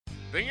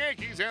The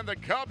Yankees and the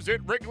Cubs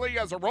at Wrigley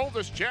as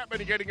Aroldis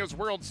Chapman getting his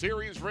World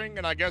Series ring,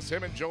 and I guess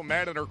him and Joe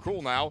Maddon are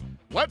cool now.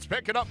 Let's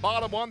pick it up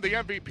bottom one, the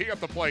MVP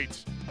at the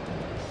plate.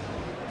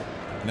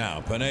 Now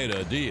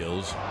Pineda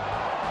deals.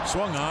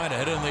 Swung on,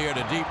 hit in the air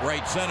to deep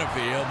right center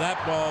field. That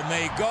ball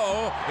may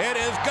go. It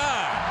is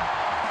gone.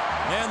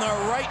 In the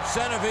right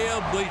center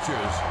field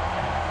bleachers.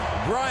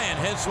 Bryant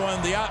hits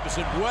one the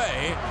opposite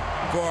way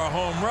for a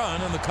home run,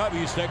 and the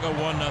Cubbies take a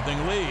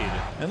 1-0 lead.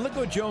 And look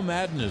what Joe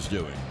Maddon is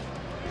doing.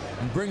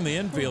 And bring the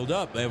infield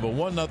up. They have a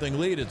 1-0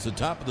 lead. It's the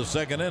top of the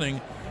second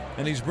inning,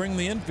 and he's bringing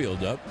the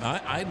infield up.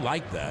 I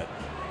like that.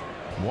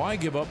 Why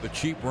give up a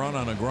cheap run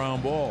on a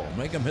ground ball?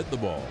 Make him hit the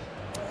ball.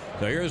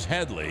 So here's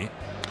Headley.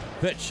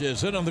 Pitch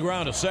is hit on the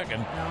ground to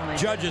second.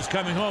 Judge is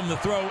coming home. The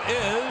throw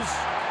is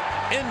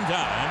in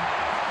time.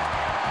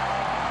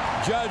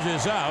 Judge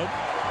is out.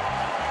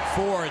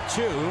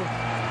 4-2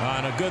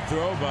 on a good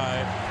throw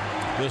by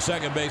the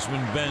second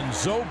baseman Ben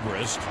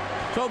Zobrist.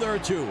 So they're a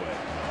two-way.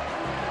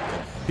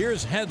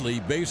 Here's Headley,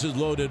 bases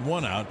loaded,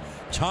 one out.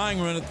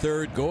 Tying run at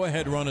third,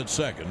 go-ahead run at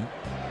second.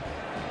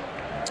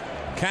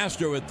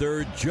 Castro at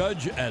third,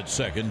 Judge at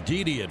second,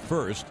 Didi at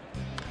first.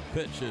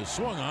 Pitch is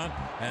swung on,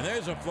 and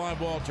there's a fly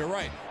ball to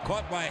right.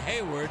 Caught by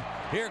Hayward.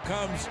 Here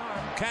comes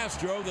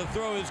Castro. The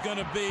throw is going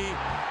to be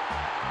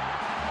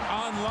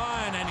on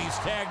line, and he's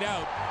tagged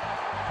out.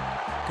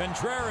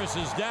 Contreras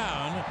is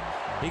down.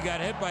 He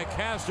got hit by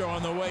Castro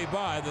on the way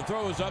by. The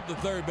throw is up the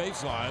third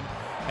baseline.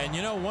 And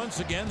you know, once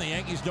again, the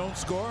Yankees don't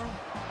score.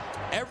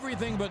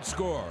 Everything but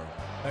score.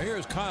 Now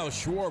here's Kyle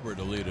Schwarber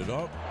to lead it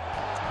off.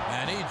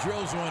 And he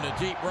drills one to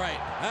deep right.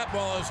 That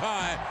ball is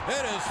high.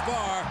 It is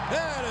far.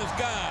 It is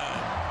gone.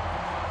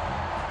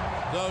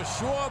 So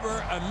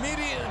Schwarber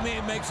immediately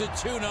makes it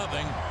 2-0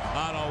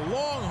 on a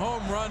long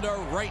home run to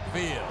right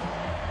field.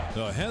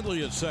 So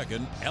Headley at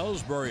second,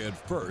 Ellsbury at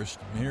first.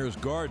 Here's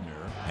Gardner.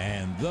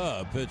 And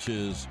the pitch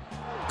is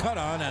cut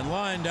on and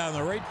lined down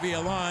the right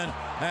field line,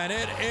 and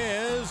it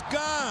is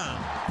gone.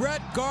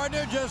 Brett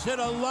Gardner just hit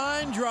a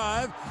line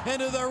drive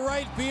into the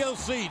right field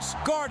seats.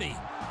 Gardy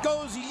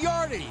goes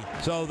Yardy.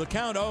 So the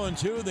count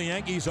 0-2. The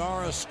Yankees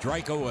are a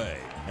strike away.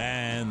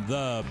 And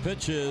the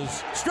pitch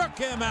is struck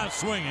him out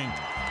swinging.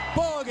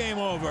 Ball game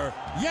over.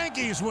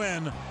 Yankees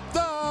win.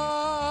 The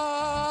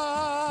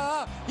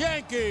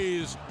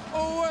Yankees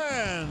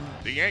win.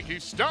 The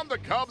Yankees stun the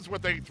Cubs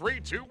with a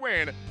 3-2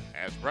 win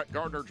as Brett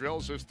Gardner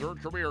drills his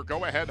third career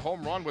go-ahead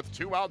home run with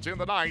 2 outs in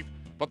the ninth.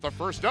 But the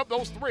first of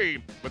those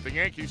 3 with the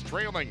Yankees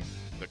trailing.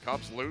 The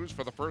Cubs lose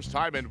for the first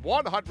time in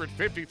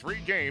 153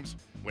 games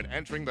when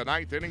entering the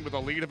ninth inning with a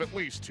lead of at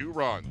least 2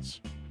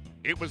 runs.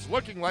 It was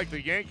looking like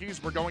the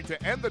Yankees were going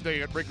to end the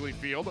day at Wrigley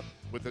Field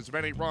with as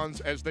many runs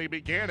as they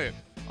began it,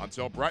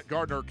 until Brett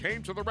Gardner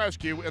came to the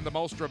rescue in the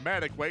most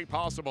dramatic way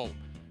possible.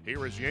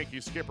 Here is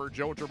Yankees skipper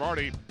Joe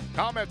Girardi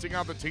commenting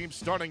on the team's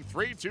stunning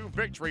 3-2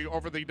 victory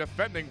over the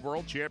defending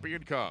world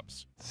champion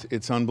Cubs.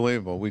 It's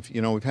unbelievable.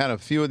 We've had a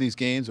few of these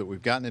games that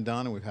we've gotten it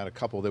done, and we've had a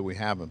couple that we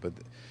haven't. But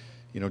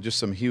just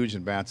some huge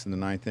at-bats in the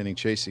ninth inning.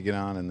 Chase to get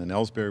on, and then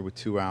Ellsbury with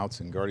 2 outs,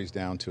 and Gardy's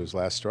down to his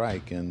last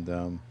strike,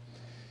 and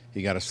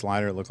he got a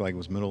slider. It looked like it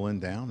was middle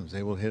and down. And was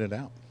able to hit it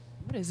out.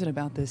 What is it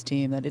about this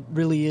team that it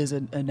really is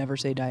a never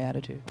say die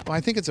attitude? Well, I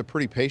think it's a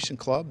pretty patient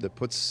club that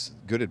puts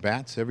good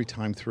at-bats every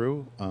time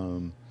through.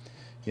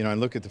 I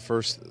look at the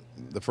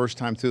first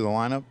time through the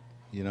lineup,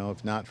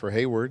 if not for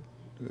Hayward,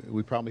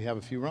 we probably have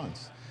a few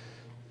runs.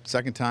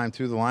 Second time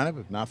through the lineup,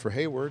 if not for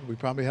Hayward, we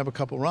probably have a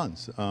couple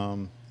runs.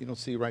 You don't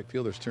see right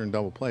fielders turn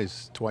double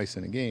plays twice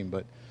in a game,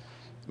 but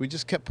we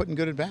just kept putting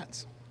good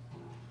at-bats.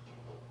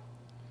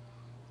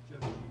 Joe,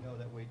 did you know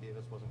that Wade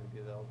Davis wasn't going to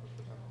be available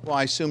for the time? Well,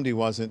 I assumed he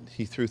wasn't.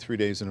 He threw 3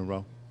 days in a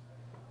row.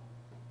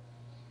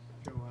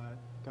 Joe,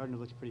 Gardner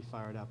looked pretty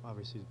fired up.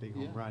 Obviously, it was a big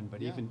home run,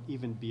 but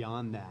even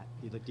beyond that,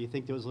 do you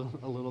think there was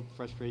a little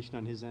frustration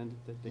on his end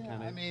that they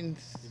kind of? I mean,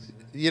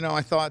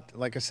 I thought,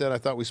 like I said, I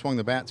thought we swung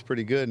the bats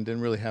pretty good and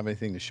didn't really have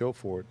anything to show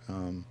for it.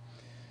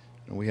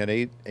 We had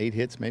eight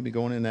hits maybe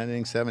going in that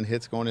inning, 7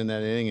 hits going in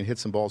that inning, and hit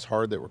some balls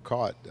hard that were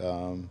caught.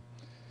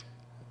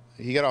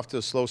 He got off to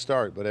a slow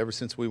start, but ever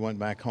since we went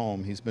back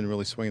home, he's been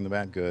really swinging the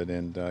bat good,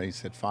 and he's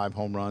hit 5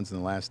 home runs in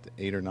the last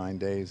 8 or 9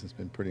 days. It's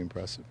been pretty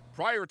impressive.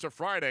 Prior to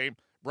Friday,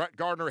 Brett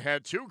Gardner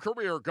had 2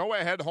 career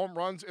go-ahead home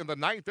runs in the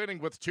ninth inning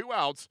with 2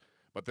 outs,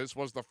 but this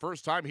was the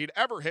first time he'd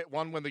ever hit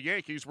one when the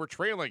Yankees were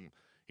trailing.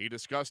 He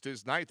discussed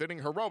his ninth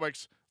inning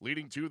heroics,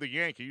 leading to the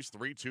Yankees'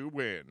 3-2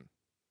 win.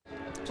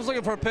 Just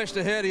looking for a pitch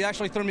to hit. He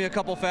actually threw me a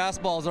couple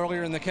fastballs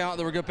earlier in the count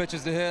that were good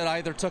pitches to hit. I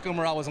either took them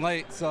or I was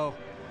late, so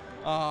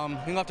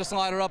he left a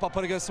slider up. I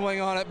put a good swing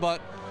on it, but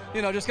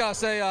just gotta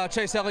say,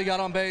 Chase Headley got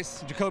on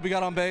base, Jacoby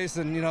got on base,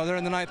 and they're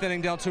in the ninth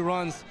inning down 2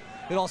 runs.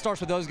 It all starts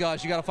with those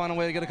guys. You got to find a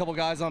way to get a couple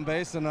guys on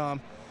base, and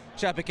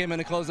Chapman came in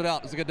and closed it out.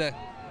 It was a good day.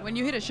 When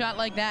you hit a shot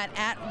like that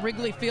at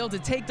Wrigley Field to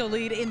take the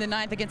lead in the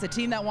ninth against a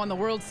team that won the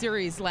World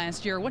Series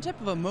last year, what type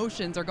of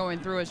emotions are going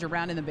through as you're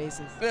rounding the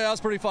bases? Yeah, I was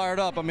pretty fired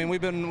up. I mean, we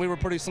were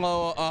pretty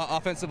slow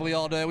offensively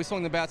all day. We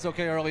swung the bats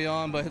okay early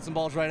on, but hit some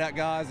balls right at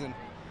guys, and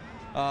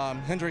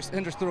Hendricks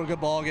threw a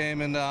good ball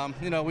game, and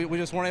you know, we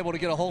just weren't able to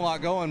get a whole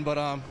lot going.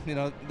 But you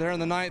know, there in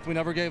the ninth, we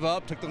never gave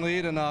up, took the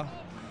lead, and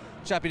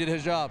Chappie did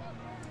his job.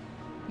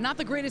 Not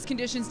the greatest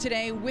conditions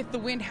today with the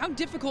wind. How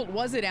difficult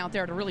was it out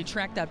there to really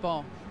track that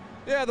ball?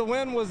 Yeah, the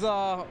wind was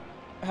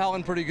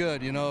howling pretty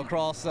good, you know,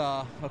 across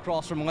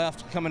from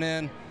left coming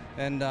in,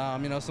 and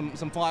you know,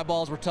 some fly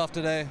balls were tough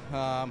today.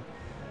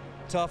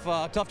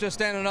 Tough just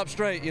standing up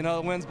straight, you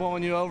know, the wind's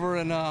blowing you over,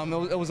 and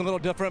it was a little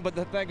different, but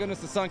thank goodness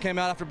the sun came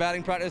out after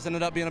batting practice.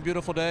 Ended up being a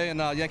beautiful day, and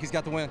Yankees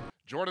got the win.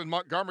 Jordan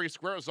Montgomery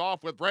squares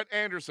off with Brett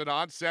Anderson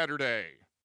on Saturday.